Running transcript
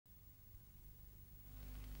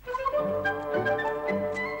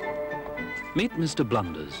Meet Mr.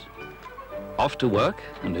 Blunders. Off to work,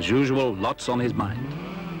 and as usual, lots on his mind.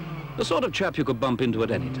 The sort of chap you could bump into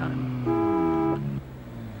at any time.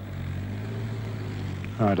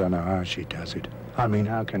 I don't know how she does it. I mean,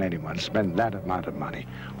 how can anyone spend that amount of money?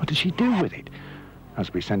 What does she do with it?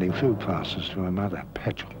 Must be sending food parcels to her mother.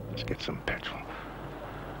 Petrol. Let's get some petrol.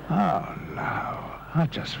 Oh, no. I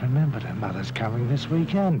just remembered her mother's coming this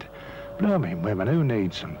weekend. Blooming women, who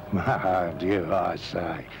needs them? Oh, dear, I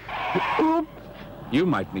say. Oop. You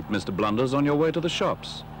might meet Mr. Blunders on your way to the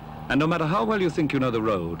shops. And no matter how well you think you know the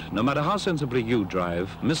road, no matter how sensibly you drive,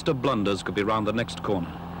 Mr. Blunders could be round the next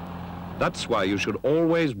corner. That's why you should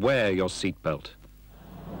always wear your seatbelt.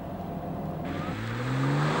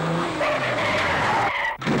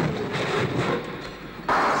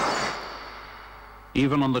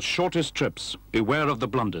 Even on the shortest trips, beware of the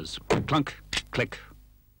blunders. Clunk, click.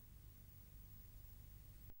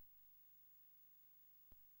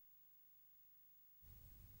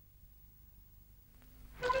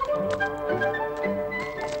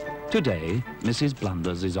 Today, Mrs.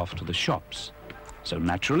 Blunders is off to the shops. So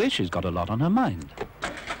naturally, she's got a lot on her mind.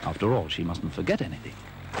 After all, she mustn't forget anything.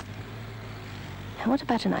 What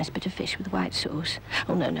about a nice bit of fish with white sauce?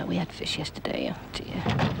 Oh, no, we had fish yesterday. Oh, dear.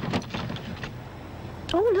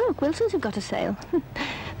 Oh, look, Wilson's have got a sale.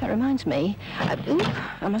 That reminds me.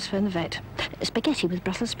 I must phone the vet. Spaghetti with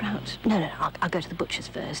Brussels sprouts. No, I'll go to the butcher's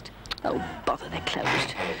first. Oh, bother, they're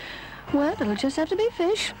closed. Well, it'll just have to be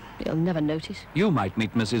fish. You'll never notice. You might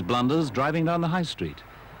meet Mrs. Blunders driving down the high street.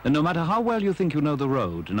 And no matter how well you think you know the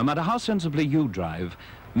road, no matter how sensibly you drive,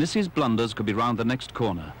 Mrs. Blunders could be round the next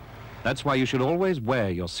corner. That's why you should always wear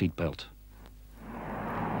your seatbelt.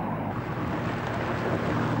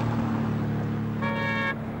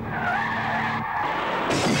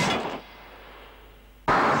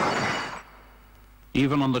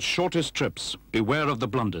 Even on the shortest trips, beware of the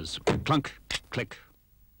blunders. Clunk, click.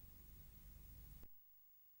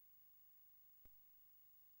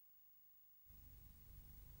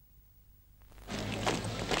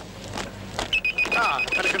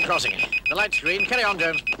 Pelican Crossing. The light's green. Carry on,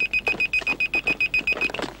 Jones.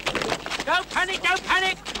 Don't panic, don't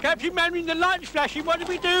panic! Captain Manning, the light's flashing. What do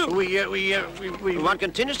we do? One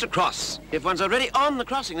continues to cross. If one's already on the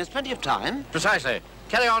crossing, there's plenty of time. Precisely.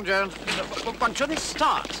 Carry on, Jones. One shouldn't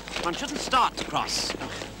start. One shouldn't start to cross.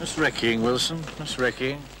 That's wrecking, Wilson. That's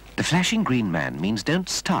wrecking. The flashing green man means don't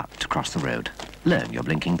start to cross the road. Learn your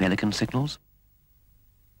blinking pelican signals.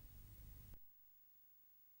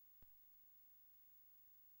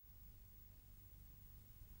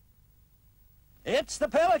 It's the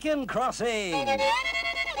Pelican Crossing.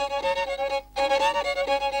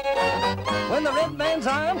 When the red man's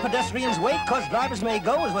on, pedestrians wait, 'cause drivers may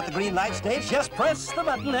go, is what the green light states. Just press the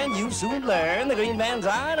button and you soon learn. The green man's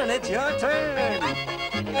on and it's your turn.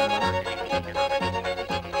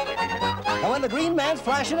 And when the green man's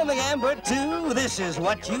flashing in the amber too, this is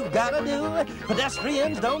what you've gotta do.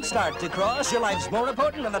 Pedestrians don't start to cross. Your life's more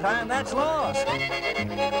important than the time that's lost.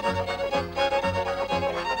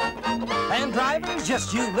 And drivers,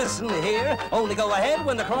 just you listen here. Only go ahead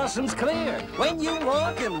when the crossing's clear. When you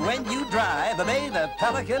walk and when you drive, obey the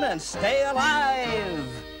Pelican and stay alive.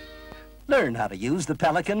 Learn how to use the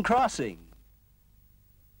Pelican Crossing.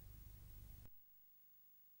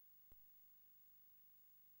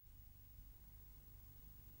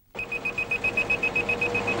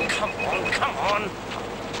 Come on.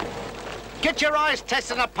 Get your eyes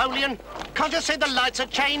tested, Napoleon. Can't you see the lights have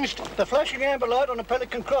changed? The flashing amber light on the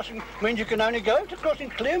Pelican Crossing means you can only go if the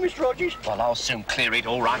crossing's clear, Mr. Rogers. Well, I'll soon clear it,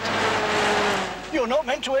 all right. You're not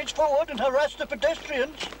meant to edge forward and harass the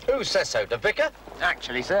pedestrians. Who says so, the vicar?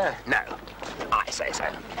 Actually, sir, no. I say so.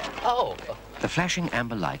 Oh. The flashing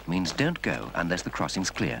amber light means don't go unless the crossing's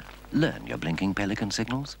clear. Learn your blinking pelican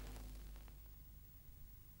signals.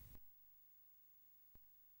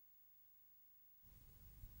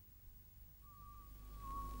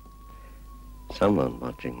 Someone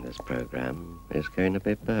watching this program is going to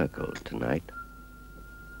be burgled tonight.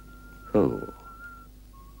 Who?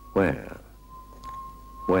 Where?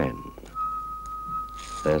 When?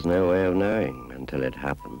 There's no way of knowing until it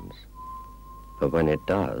happens. But when it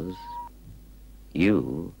does,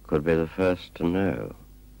 you could be the first to know.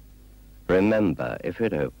 Remember, if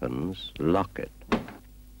it opens, lock it.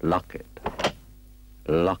 Lock it.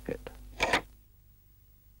 Lock it.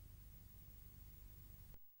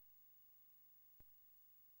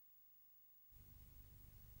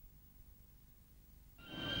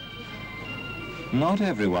 Not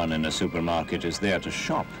everyone in a supermarket is there to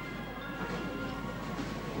shop.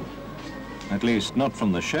 At least, not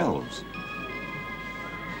from the shelves.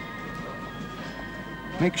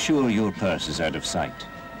 Make sure your purse is out of sight.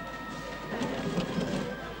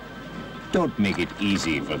 Don't make it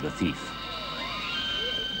easy for the thief.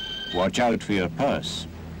 Watch out for your purse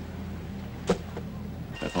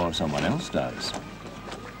before someone else does.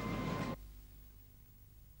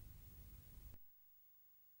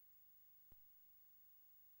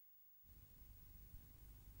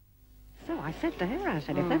 So I said to her, I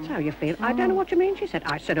said, if that's how you feel, I don't know what you mean, she said.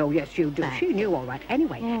 I said, oh, yes, you do. She knew all right.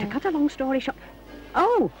 Anyway, to cut a long story short...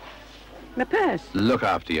 Oh, my purse. Look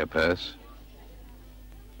after your purse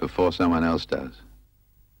before someone else does.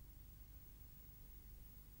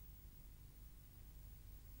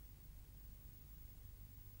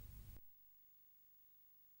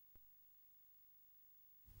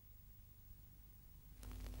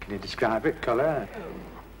 Can you describe it, colour?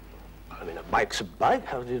 I mean, a bike's a bike.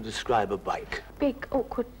 How do you describe a bike? Big,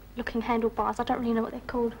 awkward-looking handlebars. I don't really know what they're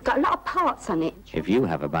called. Got a lot of parts on it. If you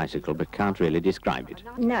have a bicycle but can't really describe it.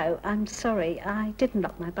 No, I'm sorry. I didn't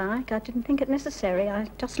lock my bike. I didn't think it necessary. I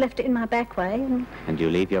just left it in my back way and... And you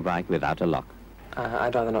leave your bike without a lock.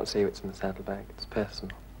 I'd rather not see what's in the saddlebag. It's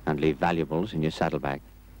personal. And leave valuables in your saddlebag.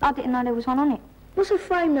 I didn't know there was one on it. What's the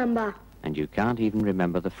frame number? And you can't even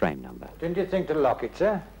remember the frame number. Didn't you think to lock it,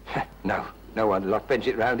 sir? No. No one lock-pinched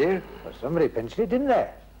it round here. Well, somebody pinched it, didn't they?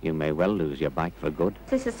 You may well lose your bike for good.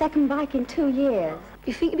 This is the second bike in 2 years.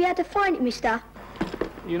 You think you'll be able to find it, mister?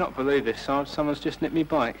 You'll not believe this, Sarge. Someone's just nicked me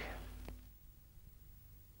bike.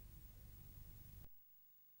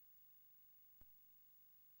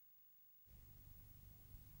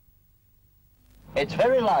 It's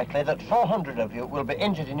very likely that 400 of you will be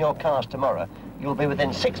injured in your cars tomorrow. You'll be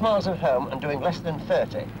within 6 miles of home and doing less than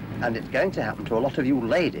 30. And it's going to happen to a lot of you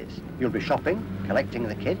ladies. You'll be shopping, collecting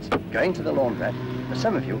the kids, going to the laundrette. For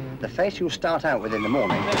some of you, the face you'll start out with in the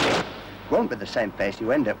morning won't be the same face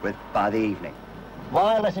you end up with by the evening.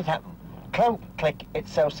 Why let it happen? Clunk, click,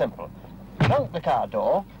 it's so simple. Clunk the car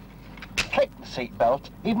door, click the seat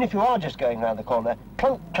belt, even if you are just going round the corner,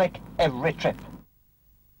 clunk, click every trip.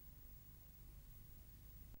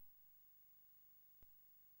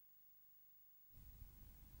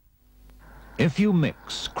 If you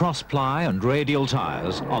mix cross-ply and radial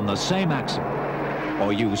tyres on the same axle,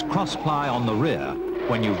 or use cross-ply on the rear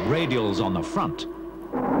when you've radials on the front,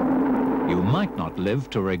 you might not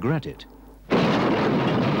live to regret it.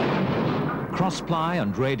 Cross-ply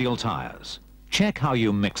and radial tyres. Check how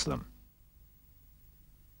you mix them.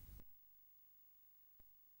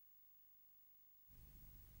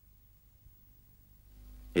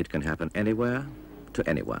 It can happen anywhere, to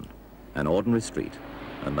anyone. An ordinary street.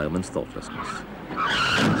 A moment's thoughtlessness.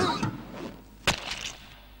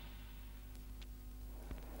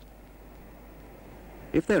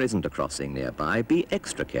 If there isn't a crossing nearby, be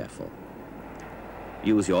extra careful.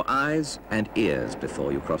 Use your eyes and ears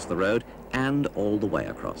before you cross the road and all the way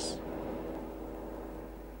across.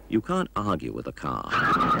 You can't argue with a car.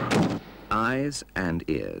 Eyes and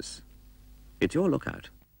ears. It's your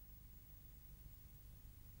lookout.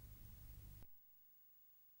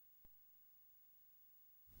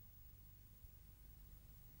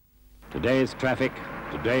 Today's traffic,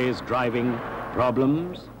 today's driving,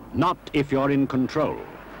 problems, not if you're in control,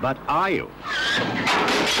 but are you?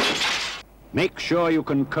 Make sure you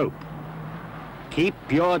can cope. Keep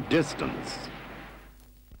your distance.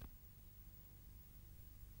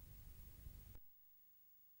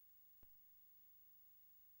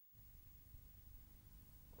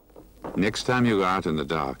 Next time you go out in the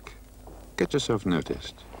dark, get yourself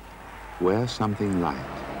noticed. Wear something light,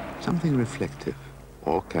 something reflective.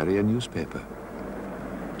 Or carry a newspaper.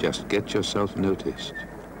 Just get yourself noticed.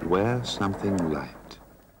 Wear something light.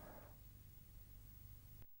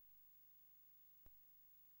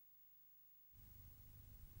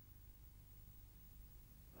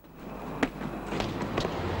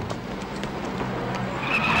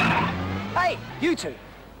 Hey, you two,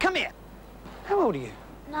 come here. How old are you?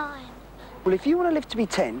 9. Well, if you want to live to be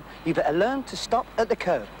 10, you better learn to stop at the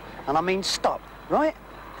curb. And I mean stop, right?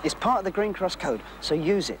 It's part of the Green Cross Code, so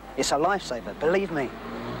use it. It's a lifesaver, believe me.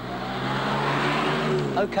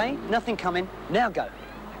 OK, nothing coming. Now go.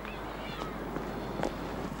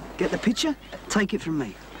 Get the picture? Take it from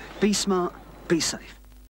me. Be smart, be safe.